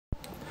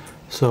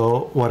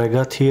So what I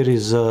got here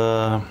is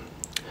a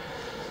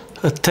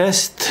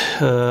test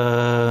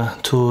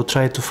to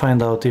try to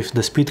find out if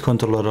the speed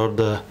controller or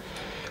the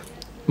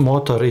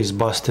motor is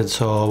busted.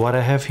 So what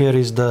I have here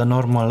is the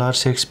normal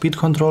RCX speed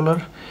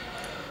controller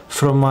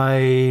from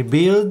my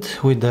build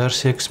with the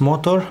RCX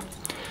motor,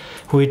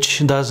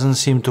 which doesn't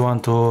seem to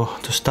want to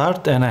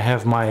start, and I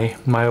have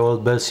my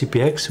old Bell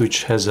CPX,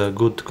 which has a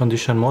good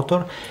condition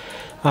motor.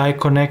 I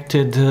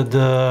connected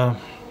the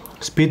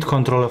speed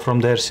controller from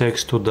the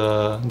RCX to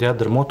the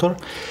other motor,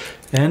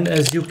 and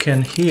as you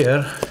can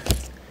hear,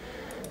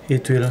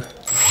 it will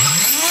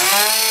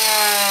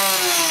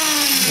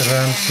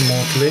run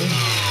smoothly,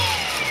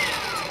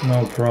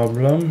 no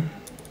problem.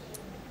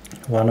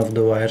 One of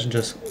the wires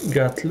just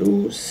got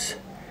loose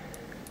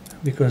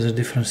because of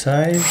different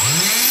size.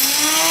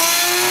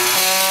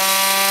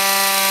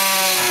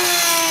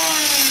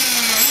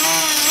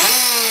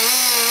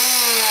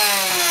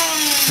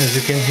 As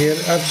you can hear,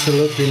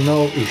 absolutely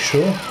no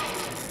issue.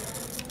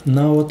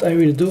 Now what I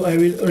will do, I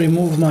will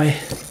remove my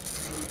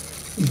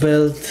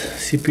belt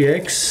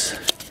CPX.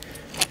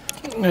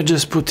 I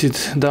just put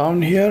it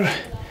down here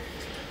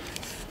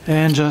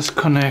and just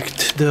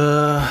connect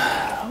the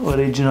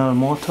original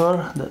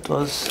motor that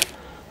was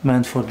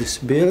meant for this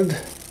build.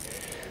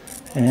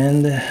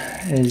 And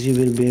as you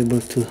will be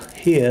able to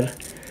hear,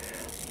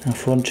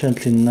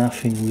 unfortunately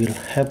nothing will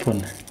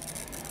happen.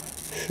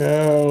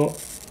 So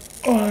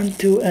 1,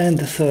 2 and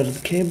the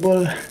third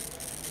cable.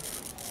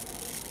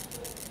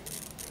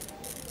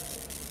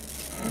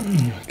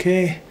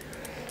 Okay,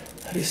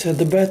 reset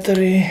the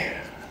battery.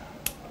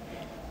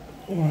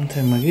 One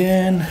time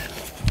again.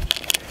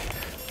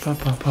 Pa,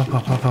 pa, pa, pa,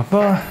 pa, pa,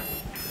 pa.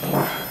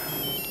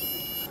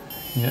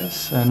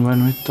 Yes, and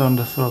when we turn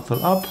the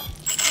throttle up,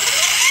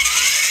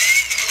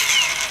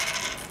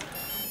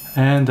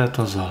 and that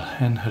was all.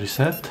 And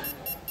reset.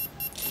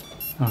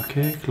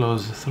 Okay,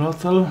 close the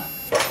throttle.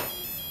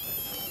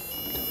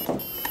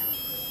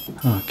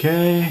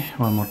 Okay,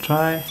 one more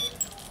try.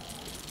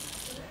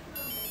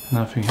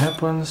 Nothing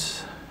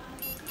happens.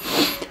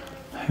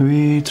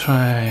 We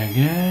try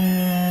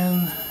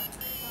again.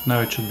 Now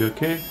it should be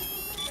okay.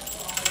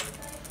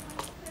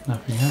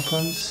 Nothing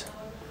happens.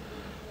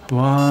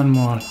 One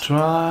more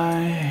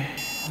try.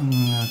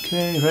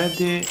 Okay,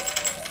 ready.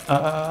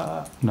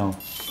 No,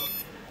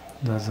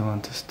 doesn't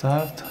want to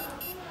start.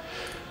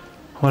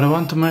 What I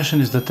want to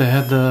mention is that I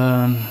had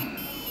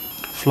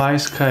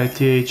FlySky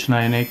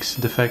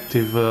TH9X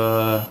defective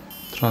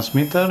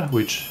transmitter,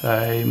 which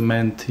I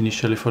meant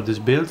initially for this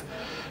build,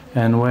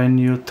 and when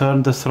you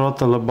turn the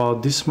throttle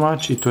about this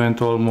much, it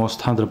went almost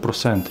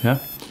 100%, yeah,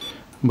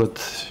 but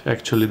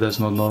actually that's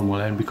not normal,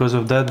 and because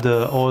of that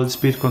the old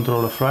speed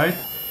controller fried.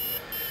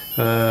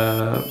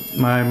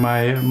 My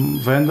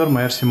vendor,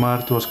 my RC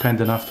Mart, was kind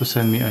enough to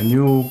send me a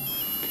new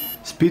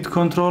speed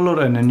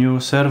controller and a new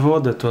servo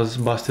that was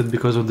busted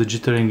because of the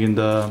jittering in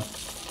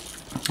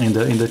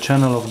the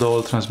channel of the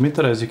old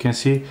transmitter. As you can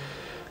see,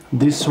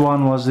 this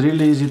one was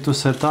really easy to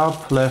set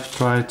up, left,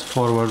 right,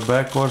 forward,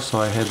 backward, so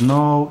I had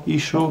no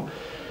issue.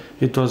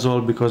 It was all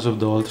because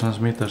of the old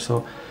transmitter.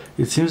 So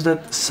it seems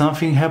that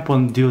something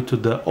happened due to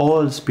the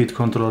old speed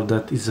controller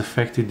that is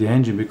affected the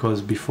engine,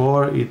 because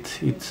before it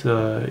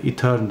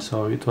turned,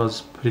 so it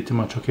was pretty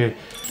much okay.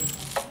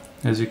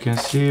 As you can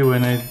see,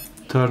 when I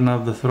turn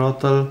up the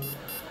throttle,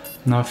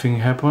 nothing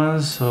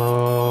happens.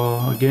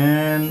 So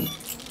again,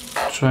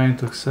 trying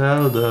to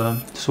excel, the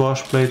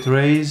swash plate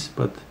raise,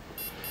 but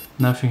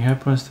nothing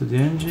happens to the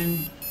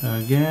engine.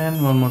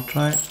 Again, one more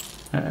try.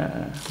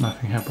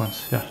 Nothing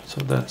happens. Yeah,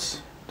 so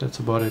that's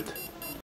about it.